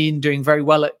 18, doing very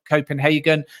well at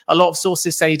Copenhagen. A lot of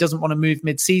sources say he doesn't want to move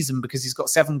mid-season because he's got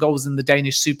 7 goals in the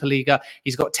Danish Superliga.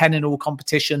 He's got 10 in all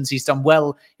competitions. He's done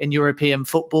well in European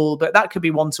football, but that could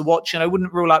be one to watch. And I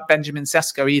wouldn't rule out Benjamin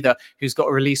Sesko either, who's got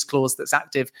a release clause that's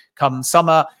active come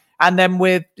summer. And then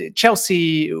with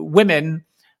Chelsea women,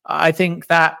 I think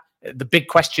that the big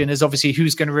question is obviously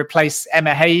who's going to replace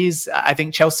Emma Hayes. I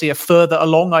think Chelsea are further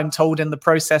along, I'm told, in the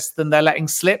process than they're letting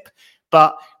slip.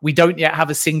 But we don't yet have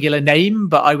a singular name,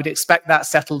 but I would expect that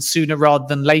settled sooner rather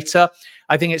than later.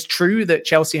 I think it's true that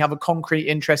Chelsea have a concrete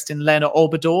interest in Lena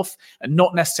Oberdorf, and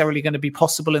not necessarily going to be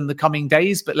possible in the coming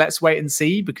days, but let's wait and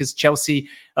see, because Chelsea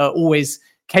are always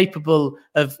capable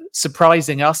of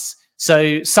surprising us.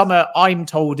 So summer, I'm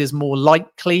told, is more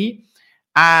likely.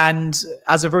 And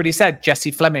as I've already said,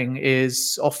 Jessie Fleming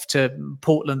is off to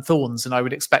Portland Thorns, and I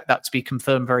would expect that to be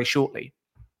confirmed very shortly.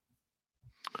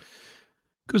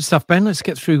 Good stuff, Ben. Let's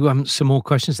get through some more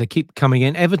questions. They keep coming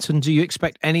in. Everton, do you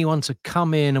expect anyone to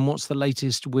come in? And what's the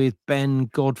latest with Ben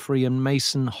Godfrey and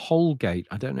Mason Holgate?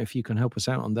 I don't know if you can help us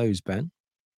out on those, Ben.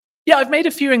 Yeah, I've made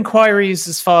a few inquiries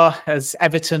as far as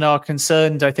Everton are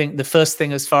concerned. I think the first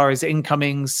thing as far as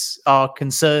incomings are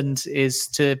concerned is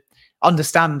to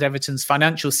understand Everton's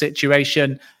financial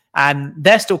situation, and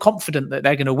they're still confident that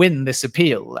they're going to win this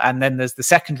appeal. And then there's the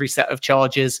secondary set of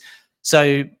charges.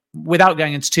 So without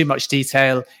going into too much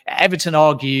detail, Everton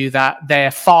argue that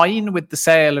they're fine with the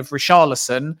sale of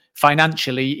Richarlison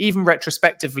financially, even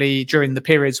retrospectively during the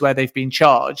periods where they've been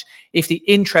charged, if the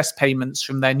interest payments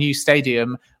from their new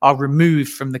stadium are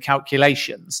removed from the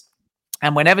calculations.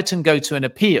 And when Everton go to an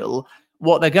appeal,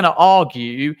 what they're going to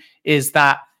argue is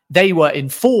that they were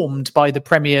informed by the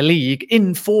Premier League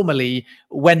informally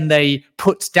when they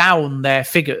put down their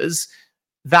figures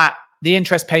that the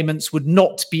interest payments would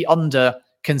not be under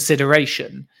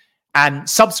consideration. And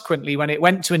subsequently, when it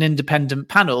went to an independent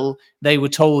panel, they were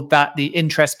told that the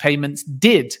interest payments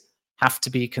did have to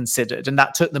be considered. And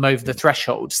that took them over the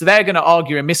threshold. So they're going to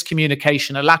argue a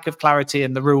miscommunication, a lack of clarity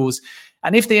in the rules.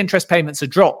 And if the interest payments are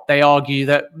dropped, they argue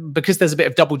that because there's a bit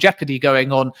of double jeopardy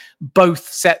going on, both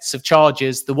sets of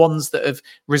charges, the ones that have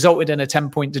resulted in a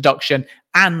 10-point deduction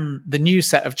and the new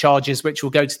set of charges, which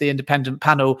will go to the independent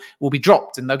panel, will be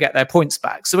dropped and they'll get their points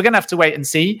back. So we're going to have to wait and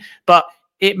see. But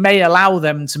it may allow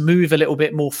them to move a little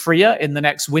bit more freer in the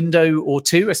next window or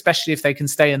two, especially if they can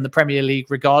stay in the Premier League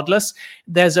regardless.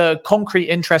 There's a concrete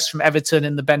interest from Everton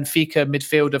in the Benfica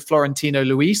midfielder Florentino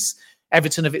Luis.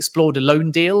 Everton have explored a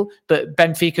loan deal, but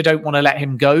Benfica don't want to let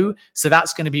him go. So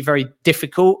that's going to be very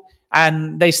difficult.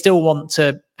 And they still want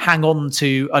to hang on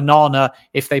to Onana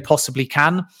if they possibly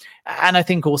can. And I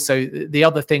think also the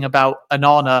other thing about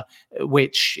Onana,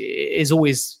 which is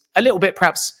always a little bit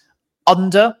perhaps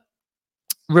under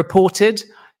reported,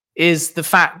 is the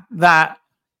fact that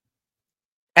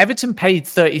Everton paid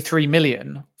 33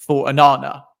 million for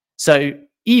Onana. So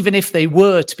even if they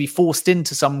were to be forced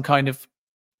into some kind of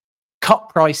cut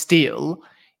price deal,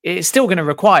 it's still going to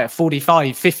require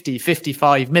 45, 50,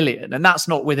 55 million. And that's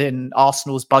not within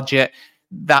Arsenal's budget.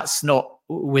 That's not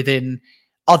within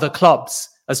other clubs,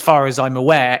 as far as I'm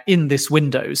aware, in this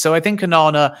window. So I think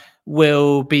Onana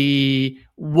will be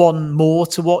one more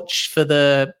to watch for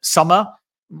the summer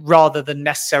rather than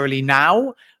necessarily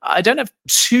now. I don't have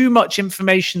too much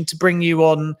information to bring you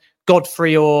on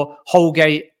Godfrey or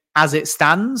Holgate as it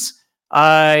stands.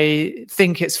 I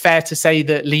think it's fair to say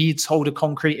that Leeds hold a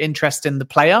concrete interest in the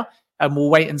player, and we'll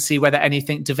wait and see whether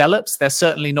anything develops. They're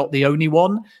certainly not the only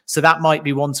one, so that might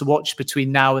be one to watch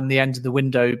between now and the end of the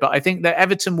window. But I think that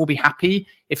Everton will be happy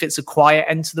if it's a quiet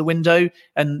end to the window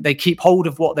and they keep hold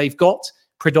of what they've got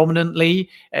predominantly.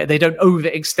 They don't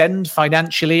overextend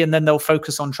financially, and then they'll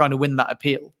focus on trying to win that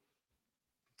appeal.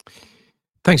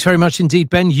 Thanks very much indeed,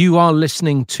 Ben. You are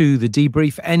listening to The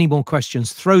Debrief. Any more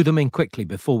questions, throw them in quickly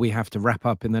before we have to wrap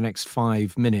up in the next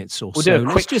 5 minutes or so. We'll do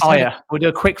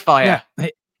a quick fire. Yeah,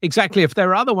 exactly. If there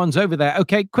are other ones over there.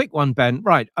 Okay, quick one, Ben.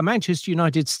 Right. Are Manchester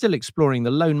United still exploring the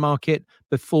loan market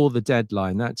before the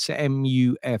deadline? That's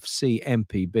MUFC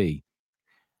MPB.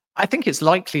 I think it's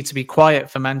likely to be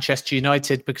quiet for Manchester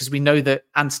United because we know that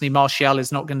Anthony Martial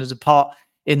is not going to depart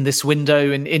in this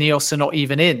window and Ineos are not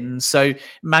even in. So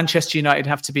Manchester United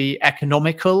have to be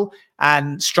economical,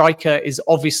 and striker is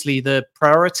obviously the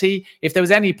priority. If there was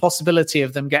any possibility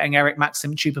of them getting Eric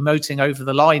Maxim Choupo-Moting over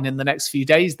the line in the next few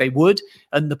days, they would,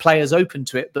 and the player's open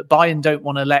to it. But Bayern don't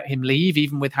want to let him leave,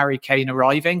 even with Harry Kane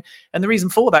arriving. And the reason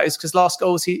for that is because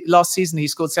last season he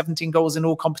scored 17 goals in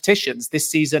all competitions. This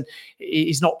season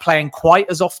he's not playing quite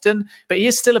as often, but he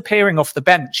is still appearing off the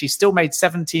bench. He's still made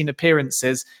 17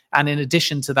 appearances, and in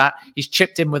addition to that, he's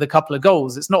chipped in with a couple of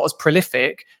goals. It's not as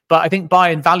prolific, but I think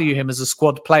Bayern value him as a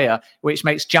squad player, which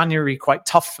makes January quite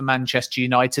tough for Manchester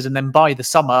United. And then by the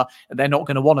summer, they're not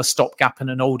going to want a stopgap and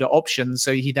an older option.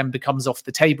 So he then becomes off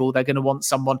the table. They're going to want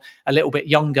someone a little bit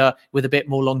younger with a bit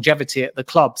more longevity at the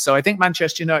club. So I think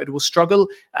Manchester United will struggle.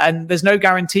 And there's no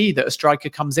guarantee that a striker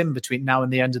comes in between now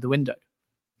and the end of the window.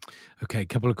 Okay, a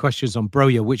couple of questions on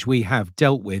Broja, which we have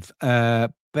dealt with.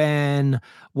 Ben,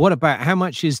 what about how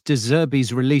much is De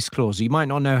Zerbi's release clause? You might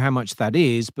not know how much that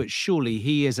is, but surely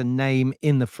he is a name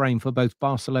in the frame for both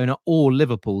Barcelona or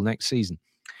Liverpool next season.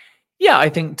 Yeah, I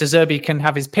think De Zerbi can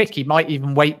have his pick. He might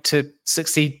even wait to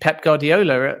succeed Pep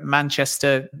Guardiola at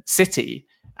Manchester City.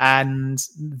 And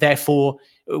therefore,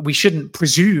 we shouldn't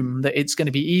presume that it's going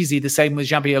to be easy, the same with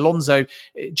Xabi Alonso,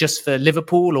 just for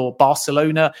Liverpool or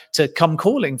Barcelona to come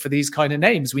calling for these kind of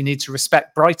names. We need to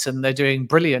respect Brighton. They're doing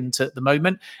brilliant at the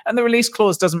moment. And the release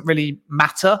clause doesn't really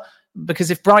matter, because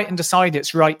if Brighton decide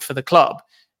it's right for the club,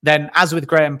 then as with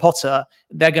Graham Potter,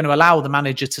 they're going to allow the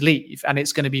manager to leave, and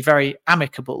it's going to be very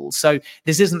amicable. So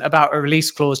this isn't about a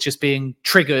release clause just being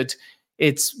triggered.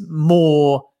 It's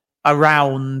more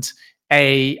around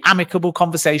a amicable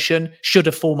conversation should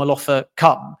a formal offer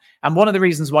come. And one of the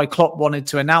reasons why Klopp wanted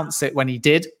to announce it when he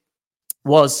did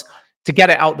was to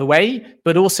get it out the way,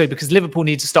 but also because Liverpool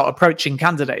need to start approaching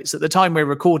candidates. At the time we're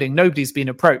recording, nobody's been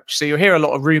approached. So you'll hear a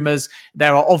lot of rumours.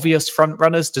 There are obvious front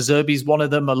runners. De Zerbi's one of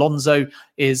them. Alonso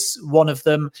is one of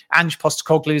them. Ange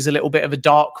Postecoglou is a little bit of a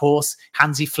dark horse.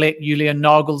 Hansi Flick, Julian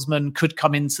Nagelsmann could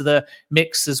come into the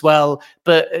mix as well.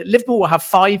 But Liverpool will have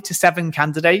 5 to 7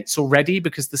 candidates already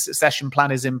because the succession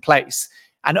plan is in place.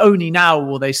 And only now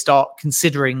will they start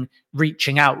considering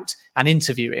reaching out and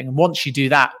interviewing. And once you do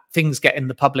that, things get in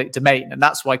the public domain. And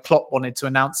that's why Klopp wanted to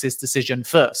announce his decision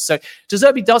first. So De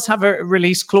Zerbi does have a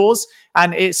release clause,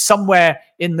 and it's somewhere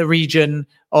in the region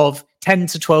of 10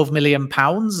 to 12 million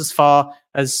pounds, as far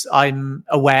as I'm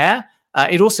aware.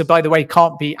 It also, by the way,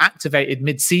 can't be activated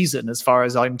mid-season, as far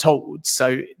as I'm told.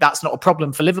 So that's not a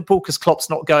problem for Liverpool because Klopp's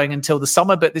not going until the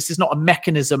summer. But this is not a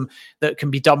mechanism that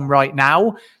can be done right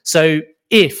now. So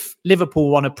if Liverpool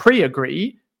want to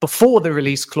pre-agree before the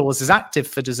release clause is active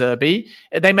for De Zerbi,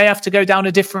 they may have to go down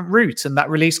a different route, and that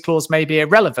release clause may be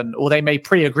irrelevant, or they may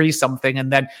pre-agree something,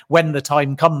 and then when the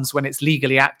time comes, when it's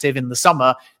legally active in the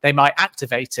summer, they might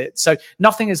activate it. So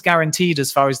nothing is guaranteed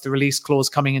as far as the release clause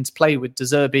coming into play with De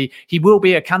Zerbi. He will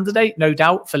be a candidate, no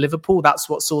doubt, for Liverpool. That's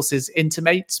what sources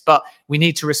intimate, but we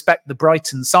need to respect the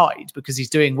Brighton side because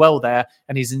he's doing well there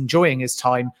and he's enjoying his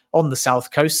time on the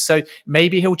South Coast. So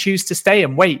maybe he'll choose to stay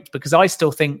and wait, because I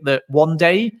still think that one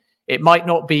day it might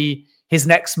not be his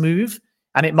next move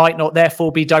and it might not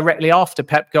therefore be directly after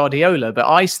Pep Guardiola. But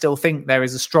I still think there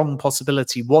is a strong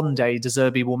possibility one day De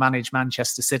Zerbi will manage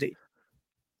Manchester City.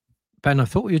 Ben, I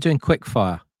thought you were doing quick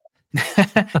fire.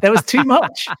 There was too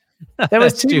much.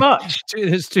 There's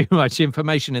too much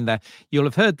information in there. You'll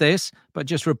have heard this, but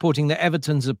just reporting that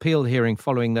Everton's appeal hearing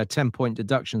following their 10-point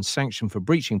deduction sanction for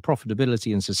breaching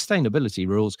profitability and sustainability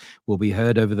rules will be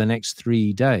heard over the next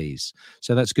 3 days.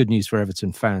 So that's good news for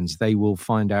Everton fans. They will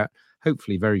find out,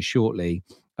 hopefully very shortly.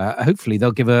 Hopefully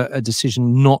they'll give a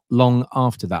decision not long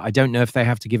after that. I don't know if they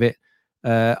have to give it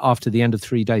after the end of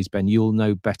 3 days, Ben. You'll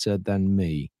know better than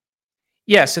me.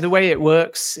 Yeah, so the way it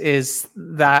works is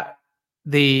that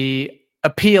the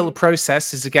appeal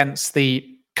process is against the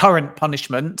current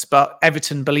punishment, but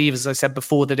Everton believe, as I said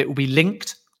before, that it will be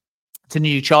linked to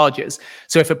new charges.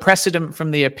 So if a precedent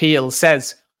from the appeal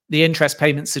says the interest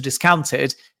payments are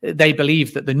discounted, they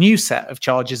believe that the new set of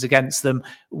charges against them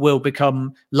will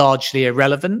become largely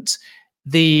irrelevant.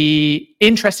 The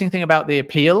interesting thing about the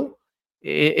appeal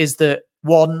is that,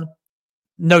 one,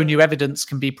 no new evidence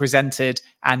can be presented,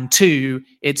 and two,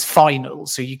 it's final.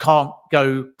 So you can't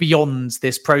go beyond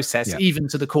this process, even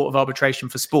to the Court of Arbitration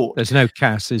for Sport. There's no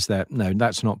CAS, is there? No,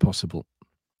 that's not possible.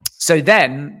 So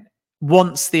then,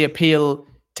 once the appeal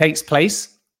takes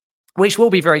place, which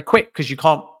will be very quick because you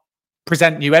can't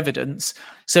present new evidence,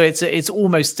 so it's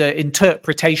almost an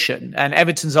interpretation, and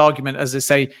Everton's argument, as I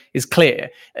say, is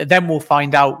clear. Then we'll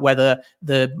find out whether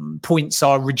the points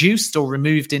are reduced or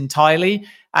removed entirely,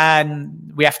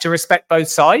 and we have to respect both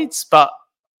sides. But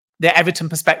the Everton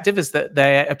perspective is that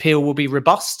their appeal will be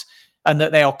robust and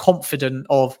that they are confident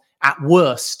of, at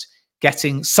worst,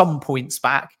 getting some points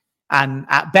back, and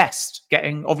at best,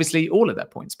 getting obviously all of their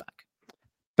points back.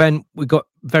 Ben, we've got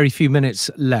very few minutes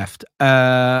left.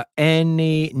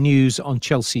 Any news on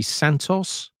Chelsea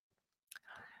Santos?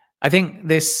 I think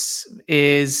this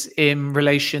is in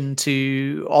relation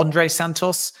to Andre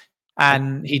Santos,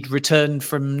 and he'd returned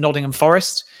from Nottingham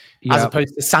Forest, as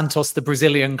opposed to Santos, the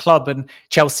Brazilian club, and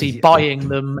Chelsea buying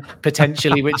them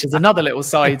potentially, which is another little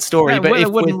side story. But I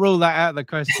wouldn't rule that out of the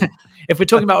question. If we're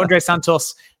talking about Andre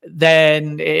Santos,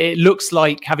 then it looks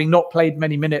like, having not played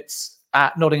many minutes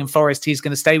at Nottingham Forest, he's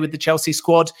going to stay with the Chelsea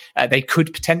squad. They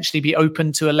could potentially be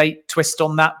open to a late twist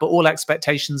on that, but all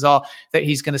expectations are that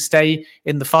he's going to stay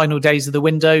in the final days of the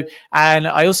window. And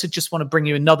I also just want to bring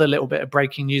you another little bit of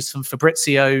breaking news from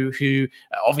Fabrizio, who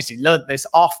obviously learned this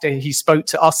after he spoke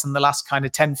to us in the last kind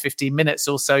of 10, 15 minutes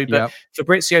or so. But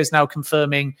Fabrizio is now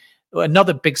confirming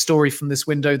another big story from this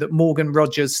window, that Morgan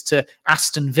Rogers to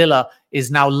Aston Villa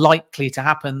is now likely to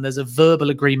happen. There's a verbal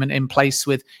agreement in place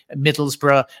with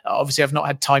Middlesbrough. Obviously, I've not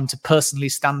had time to personally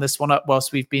stand this one up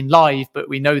whilst we've been live, but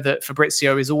we know that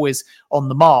Fabrizio is always on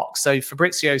the mark. So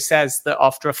Fabrizio says that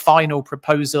after a final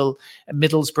proposal,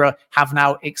 Middlesbrough have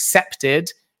now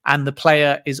accepted, and the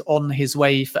player is on his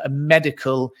way for a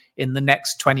medical in the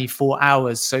next 24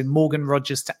 hours. So Morgan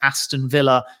Rogers to Aston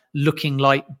Villa, looking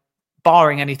like,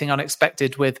 barring anything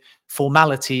unexpected with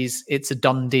formalities, it's a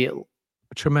done deal.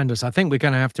 Tremendous. I think we're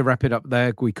going to have to wrap it up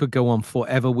there. We could go on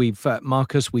forever.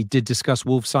 Marcus, we did discuss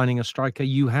Wolves signing a striker.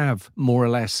 You have more or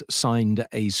less signed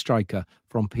a striker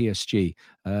from PSG,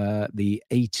 the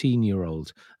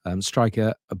 18-year-old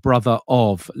striker, a brother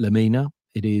of Lemina.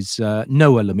 It is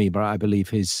Noah Lemina, I believe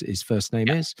his first name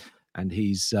is. And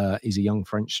he's a young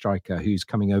French striker who's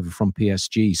coming over from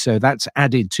PSG. So that's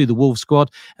added to the Wolves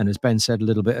squad. And as Ben said a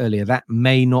little bit earlier, that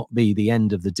may not be the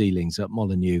end of the dealings at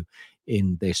Molineux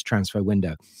in this transfer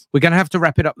window. We're going to have to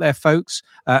wrap it up there, folks.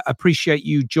 Appreciate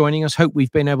you joining us. Hope we've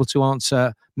been able to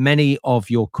answer many of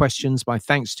your questions. My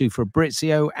thanks to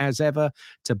Fabrizio, as ever,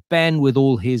 to Ben with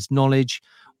all his knowledge.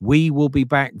 We will be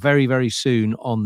back very, very soon on